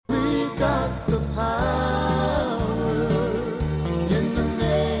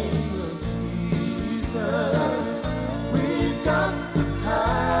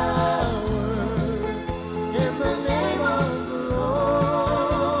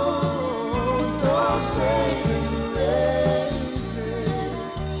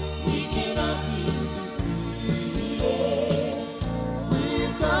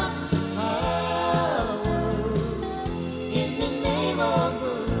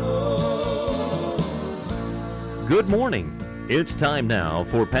Good morning. It's time now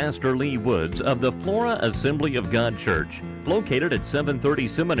for Pastor Lee Woods of the Flora Assembly of God Church, located at 730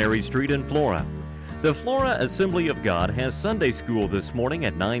 Seminary Street in Flora. The Flora Assembly of God has Sunday school this morning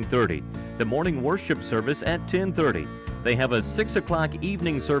at 9:30, the morning worship service at 10:30. They have a 6 o'clock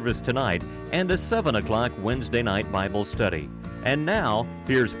evening service tonight and a 7 o'clock Wednesday night Bible study. And now,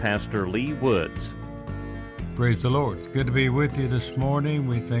 here's Pastor Lee Woods. Praise the Lord. It's good to be with you this morning.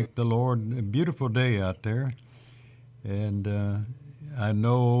 We thank the Lord. A beautiful day out there. And I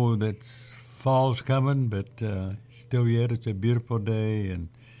know that fall's coming, but still yet it's a beautiful day. And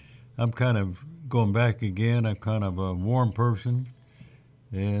I'm kind of going back again. I'm kind of a warm person.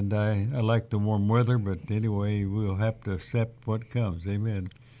 And I like the warm weather, but anyway, we'll have to accept what comes. Amen.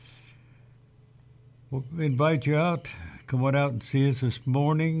 We'll invite you out. Come on out and see us this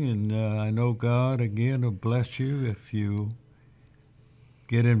morning. And I know God, again, will bless you if you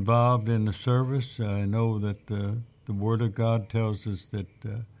get involved in the service. I know that the Word of God tells us that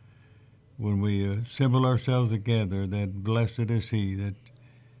when we assemble ourselves together, that blessed is He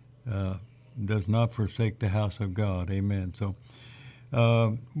that does not forsake the house of God. Amen. So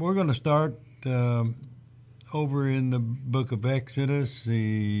we're going to start over in the book of Exodus,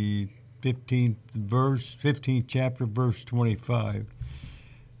 the 15th chapter, verse 25.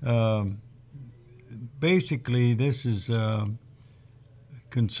 Basically, this is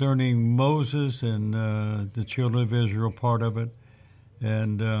concerning Moses and the children of Israel, part of it.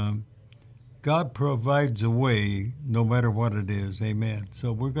 And God provides a way no matter what it is. Amen.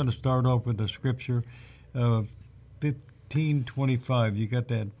 So we're going to start off with the scripture of 15:25. You got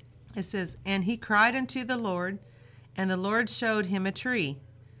that? It says, "And he cried unto the Lord, and the Lord showed him a tree,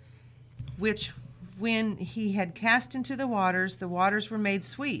 which when he had cast into the waters were made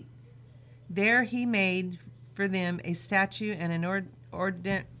sweet. There he made for them a statute and an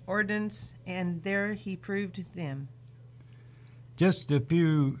ordinance, and there he proved them." Just a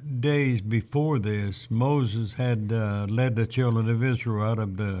few days before this, Moses had led the children of Israel out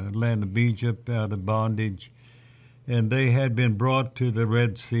of the land of Egypt, out of bondage, and they had been brought to the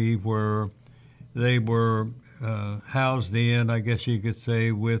Red Sea, where they were housed in, I guess you could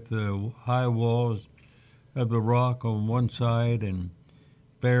say, with the high walls of the rock on one side, and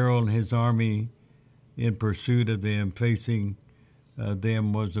Pharaoh and his army in pursuit of them, facing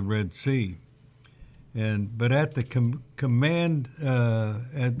them was the Red Sea. But at the command,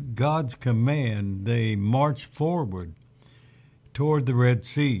 at God's command, they marched forward toward the Red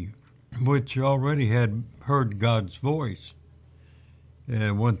Sea, which already had heard God's voice.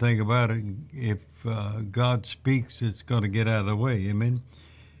 One thing about it, if God speaks, it's going to get out of the way. Amen.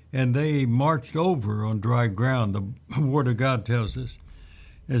 And they marched over on dry ground. The Word of God tells us.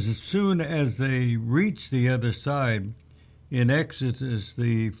 As soon as they reached the other side, in Exodus,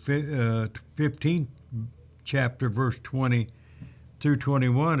 the 15th chapter, verse 20 through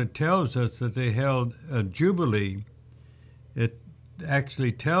 21, it tells us that they held a jubilee. It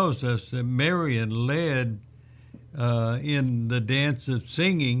actually tells us that Miriam led in the dance of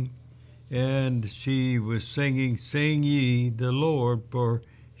singing, and she was singing, "Sing ye the Lord, for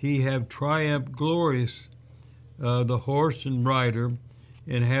he have triumphed glorious, the horse and rider,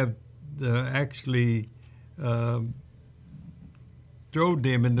 and have actually throwed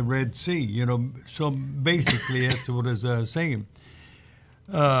them in the Red Sea." You know, so basically that's what it's saying.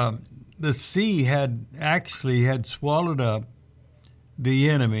 The sea had swallowed up the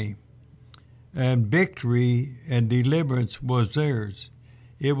enemy, and victory and deliverance was theirs.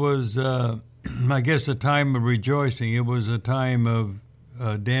 It was, I guess, a time of rejoicing. It was a time of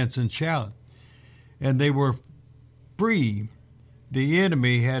dance and shout. And they were free. The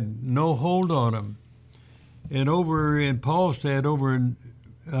enemy had no hold on them. And Paul said over in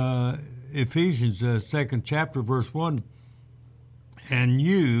Ephesians, 2nd chapter, verse 1, "And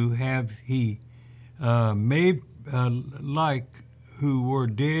you have he made like who were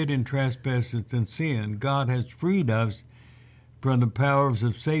dead in trespasses and sin. God has freed us from the powers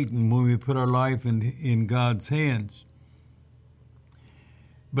of Satan when we put our life in God's hands."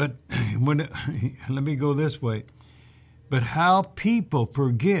 But let me go this way. But how people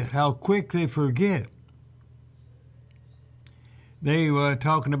forget, how quick they forget. They were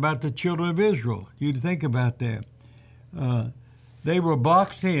talking about the children of Israel. You'd think about that. They were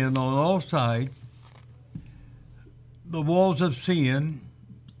boxed in on all sides. The walls of sin,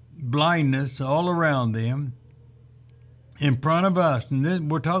 blindness all around them. In front of us, and then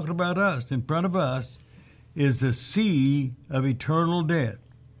we're talking about us, in front of us is the sea of eternal death.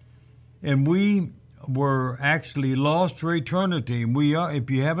 And we were actually lost for eternity. We are, if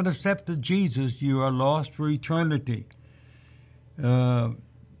you haven't accepted Jesus, you are lost for eternity.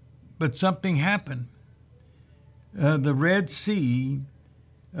 But something happened. the Red Sea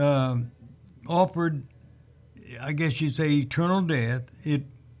offered, I guess you'd say, eternal death.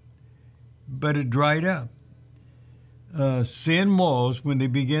 But it dried up. Sin was, when they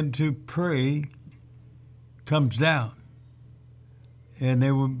begin to pray, comes down, and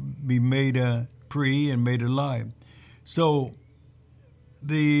they will be made free and made alive. So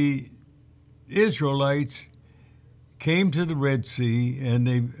the Israelites came to the Red Sea, and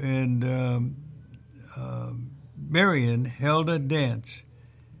Miriam held a dance,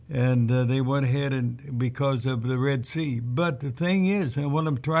 and they went ahead and because of the Red Sea. But the thing is, and what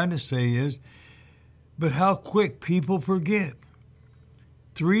I'm trying to say is, but how quick people forget.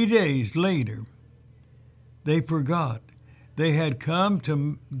 3 days later, they forgot. They had come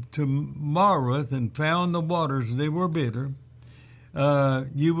to Marah and found the waters. They were bitter.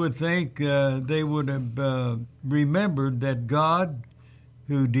 You would think they would have remembered that God,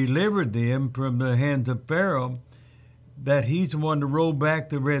 who delivered them from the hands of Pharaoh, that he's the one to roll back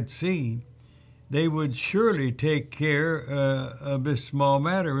the Red Sea. They would surely take care of this small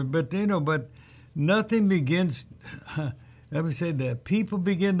matter. But nothing begins. Let me say that people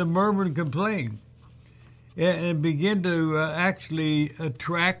begin to murmur and complain, and begin to actually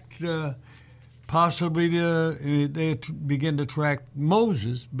attract. Possibly they begin to attract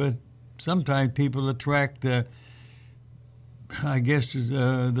Moses, but sometimes people attract, the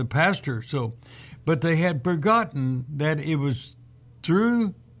pastor. So, but they had forgotten that it was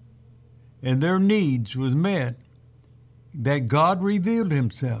through, and their needs was met, that God revealed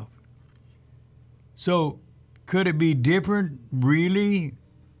Himself. So, could it be different? Really?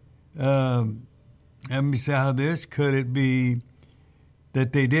 Let me say how this could it be.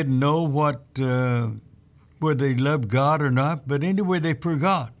 That they didn't know whether they loved God or not, but anyway, they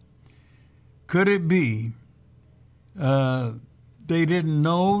forgot. Could it be they didn't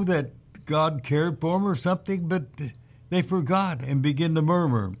know that God cared for them or something, but they forgot and began to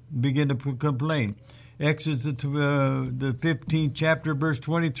murmur, begin to complain? Exodus, the 15th chapter, verse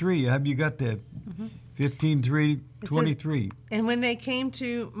 23. Have you got that? Mm-hmm. 15:23. And when they came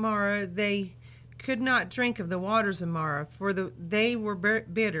to Marah, they could not drink of the waters of Marah, for they were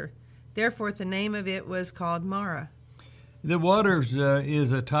bitter. Therefore, the name of it was called Marah. The waters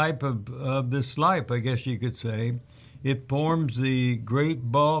is a type of this life, I guess you could say. It forms the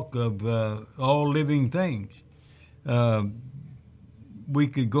great bulk of all living things. We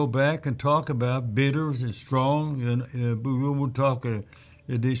could go back and talk about bitters and strong, and we won't talk a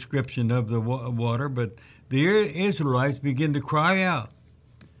description of the water, but the Israelites begin to cry out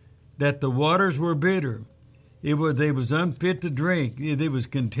that the waters were bitter. They was unfit to drink. It was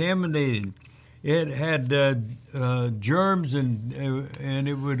contaminated. It had germs, and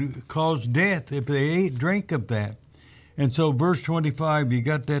it would cause death if they drink of that. And so, verse 25, you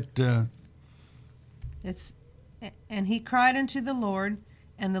got that. And he cried unto the Lord,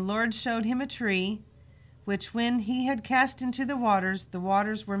 and the Lord showed him a tree, which when he had cast into the waters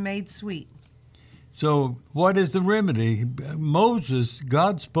were made sweet. So what is the remedy?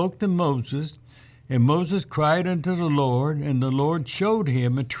 God spoke to Moses, and Moses cried unto the Lord, and the Lord showed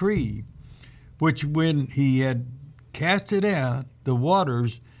him a tree, which when he had cast it out, the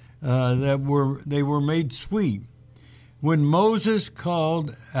waters they were made sweet. When Moses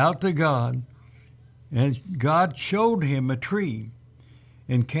called out to God, and God showed him a tree,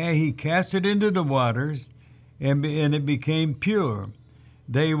 and he cast it into the waters, and it became pure.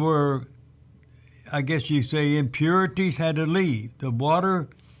 They were, I guess you say, impurities had to leave. The water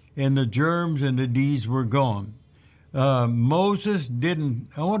and the germs and the deeds were gone. Moses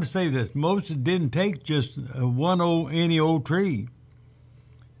didn't take just any old tree,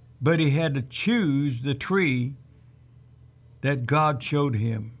 but he had to choose the tree that God showed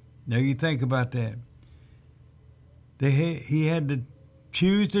him. Now you think about that. He had to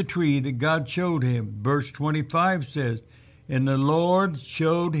choose the tree that God showed him. Verse 25 says, and the Lord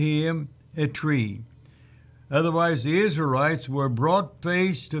showed him a tree. Otherwise, the Israelites were brought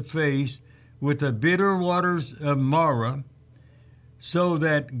face to face with the bitter waters of Marah, so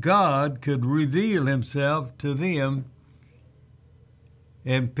that God could reveal Himself to them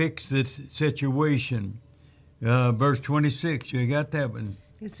and fix the situation. Verse 26, you got that one.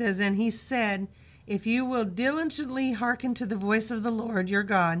 It says, and he said, if you will diligently hearken to the voice of the Lord your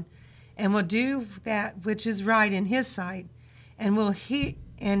God, and will do that which is right in His sight, and will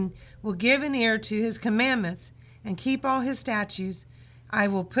give an ear to His commandments, and keep all His statutes, I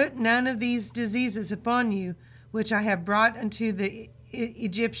will put none of these diseases upon you, which I have brought unto the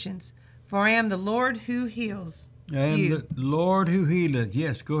Egyptians, for I am the Lord who heals you. I am the Lord who healeth.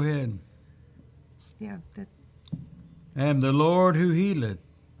 Yes, go ahead. Yeah. I am the Lord who healeth.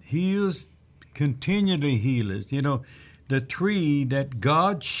 continually healeth. You know, the tree that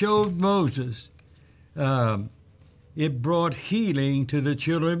God showed Moses, it brought healing to the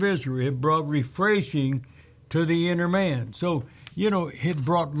children of Israel. It brought refreshing to the inner man. So, you know, it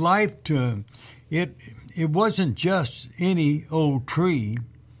brought life to him. It wasn't just any old tree.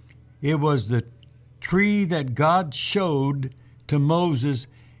 It was the tree that God showed to Moses.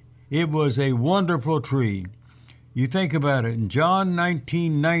 It was a wonderful tree. You think about it. In John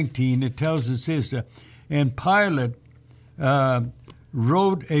 19:19, it tells us this, and Pilate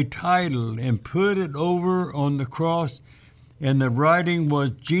wrote a title and put it over on the cross, and the writing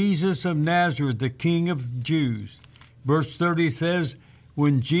was Jesus of Nazareth, the King of Jews. Verse 30 says,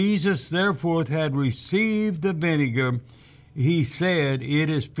 when Jesus therefore had received the vinegar, he said, it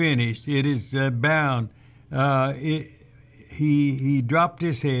is finished, it is bound. He dropped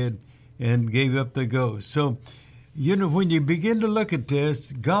his head and gave up the ghost. So, you know, when you begin to look at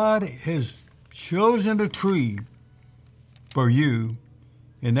this, God has chosen a tree for you,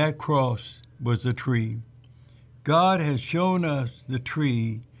 and that cross was a tree. God has shown us the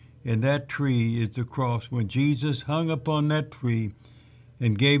tree, and that tree is the cross. When Jesus hung upon that tree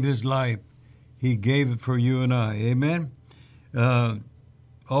and gave his life, he gave it for you and I. Amen?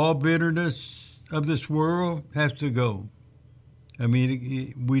 All bitterness of this world has to go. I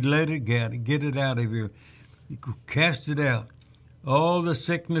mean, we let it get it out of here. Cast it out. All the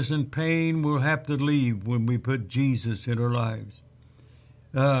sickness and pain will have to leave when we put Jesus in our lives.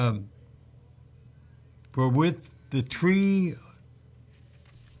 For with the tree,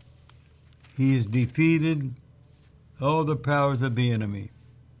 he has defeated all the powers of the enemy.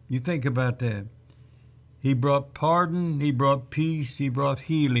 You think about that. He brought pardon, he brought peace, he brought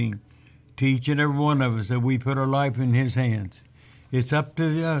healing to each and every one of us that we put our life in his hands. It's up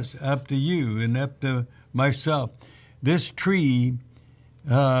to us, up to you, and up to myself. This tree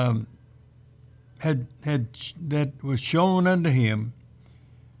that was shown unto him,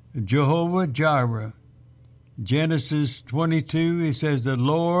 Jehovah Jireh. Genesis 22, he says, the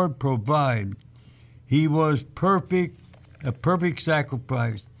Lord provide. He was perfect, a perfect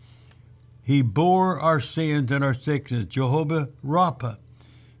sacrifice. He bore our sins and our sickness. Jehovah Rapha,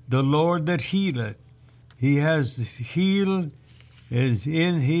 the Lord that healeth. He has healed, is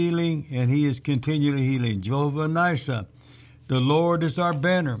in healing, and he is continually healing. Jehovah Nisa, the Lord is our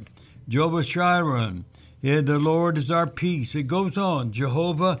banner. Jehovah Shiron, the Lord is our peace. It goes on.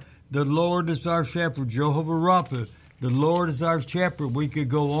 Jehovah, the Lord is our shepherd. Jehovah Rapha, the Lord is our shepherd. We could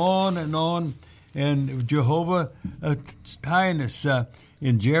go on. And Jehovah Tinus,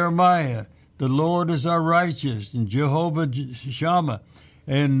 in Jeremiah, the Lord is our righteous. And Jehovah Shammah,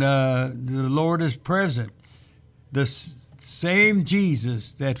 and the Lord is present. The same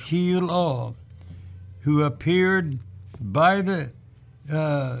Jesus that healed all, who appeared by the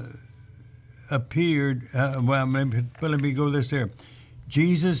let me go this here.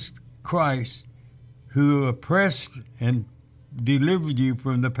 Jesus Christ, who oppressed and delivered you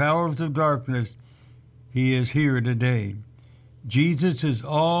from the powers of darkness, he is here today. Jesus is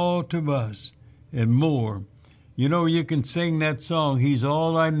all to us and more. You know, you can sing that song, He's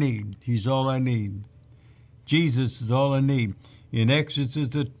All I Need. He's all I need. Jesus is all I need. In Exodus,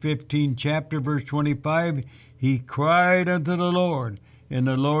 the 15th chapter, verse 25, he cried unto the Lord, and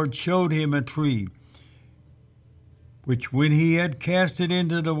the Lord showed him a tree, which when he had cast it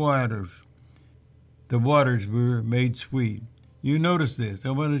into the waters were made sweet. You notice this.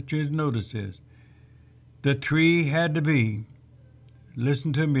 I want you to notice this. The tree had to be,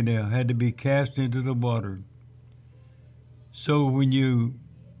 listen to me now, had to be cast into the water. So when you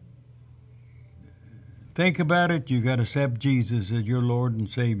think about it, you got to accept Jesus as your Lord and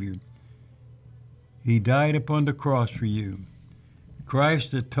Savior. He died upon the cross for you.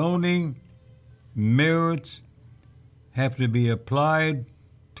 Christ's atoning merits have to be applied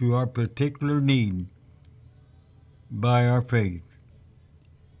to our particular need by our faith.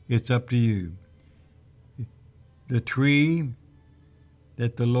 It's up to you. The tree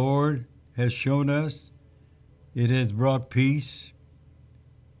that the Lord has shown us, it has brought peace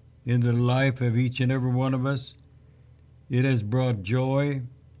into the life of each and every one of us. It has brought joy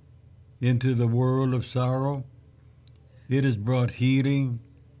into the world of sorrow. It has brought healing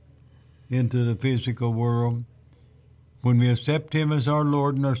into the physical world. When we accept him as our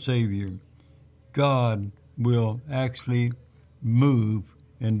Lord and our Savior, God will actually move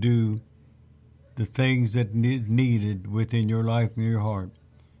and do the things that needed within your life and your heart.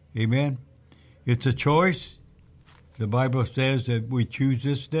 Amen? It's a choice. The Bible says that we choose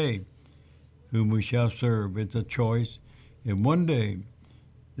this day whom we shall serve. It's a choice. And one day,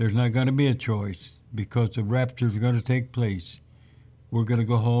 there's not going to be a choice because the rapture is going to take place. we're going to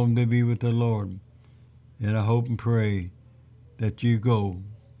go home to be with the Lord. And I hope and pray that you go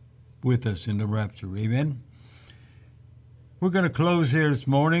with us in the rapture. Amen. We're going to close here this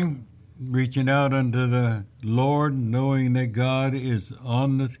morning, reaching out unto the Lord, knowing that God is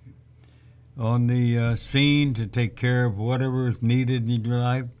on the scene to take care of whatever is needed in your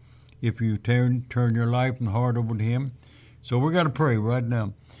life if you turn your life and heart over to Him. So we're going to pray right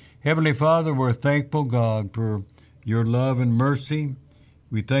now. Heavenly Father, we're thankful, God, for your love and mercy.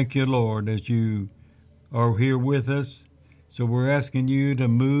 We thank you, Lord, as you are here with us. So we're asking you to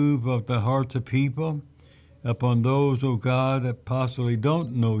move of the hearts of people upon those, oh God, that possibly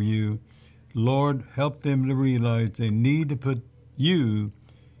don't know you. Lord, help them to realize they need to put you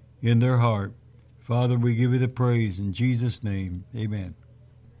in their heart. Father, we give you the praise in Jesus' name. Amen.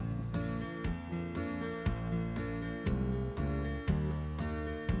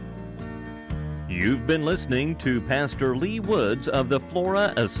 You've been listening to Pastor Lee Woods of the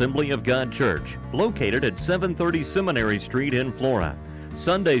Flora Assembly of God Church, located at 730 Seminary Street in Flora.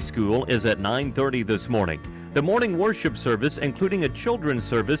 Sunday school is at 9:30 this morning. The morning worship service, including a children's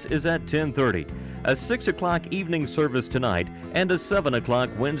service, is at 10:30. A 6 o'clock evening service tonight, and a 7 o'clock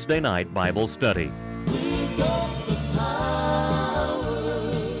Wednesday night Bible study. We've got the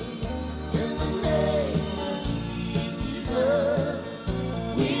power in the name of Jesus.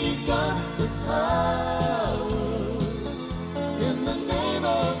 We've got the power in the name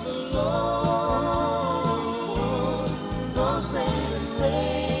of the Lord. Go save and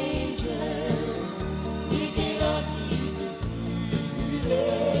reign.